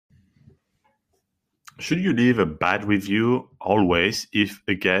Should you leave a bad review always if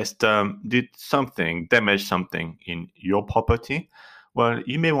a guest did something, damaged something in your property? Well,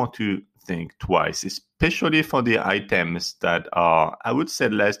 you may want to think twice, especially for the items that are, I would say,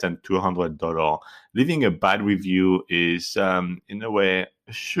 less than $200. Leaving a bad review is, in a way,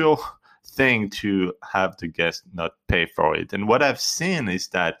 a sure thing to have the guest not pay for it. And what I've seen is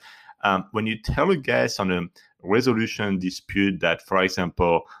that when you tell a guest on a resolution dispute that, for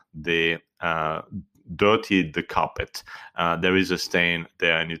example, they dirtied the carpet. There is a stain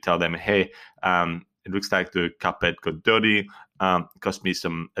there, and you tell them, hey, it looks like the carpet got dirty. It cost me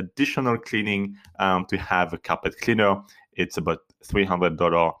some additional cleaning to have a carpet cleaner. It's about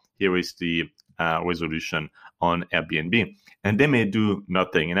 $300. Here is the resolution on Airbnb. And they may do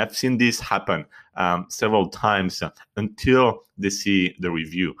nothing. And I've seen this happen several times until they see the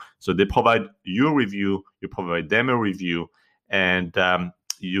review. So they provide you a review, you provide them a review, and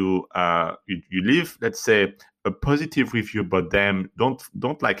you leave, let's say, a positive review about them.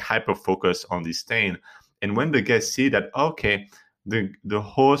 Don't like hyper focus on this stain. And when the guests see that, okay, the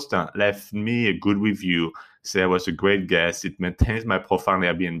host left me a good review, say I was a great guest, it maintains my profile on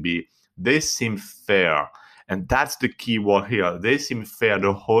Airbnb, they seem fair. And that's the key word here. They seem fair.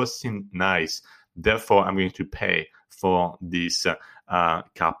 The host seems nice. Therefore, I'm going to pay for this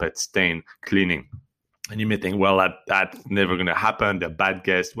carpet stain cleaning. And you may think, well, that's never going to happen. They're bad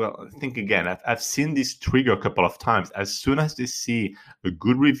guests. Well, think again. I've seen this trigger a couple of times. As soon as they see a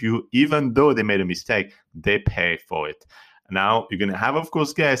good review, even though they made a mistake, they pay for it. Now, you're going to have, of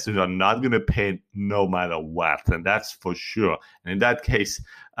course, guests who are not going to pay no matter what. And that's for sure. And in that case,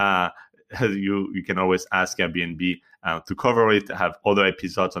 you can always ask Airbnb to cover it. I have other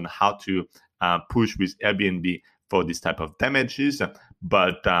episodes on how to push with Airbnb for this type of damages,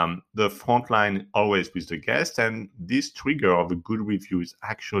 but the front line always with the guest, and this trigger of a good review is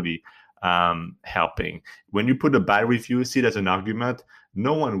actually helping. When you put a bad review, see it as an argument.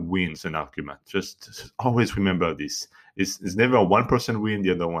 No one wins an argument. Just always remember this. It's never one person win,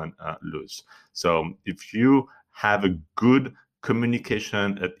 the other one lose. So if you have a good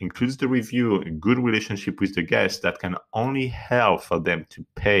communication that includes the review, a good relationship with the guest, that can only help for them to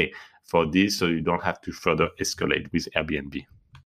pay for this, so you don't have to further escalate with Airbnb.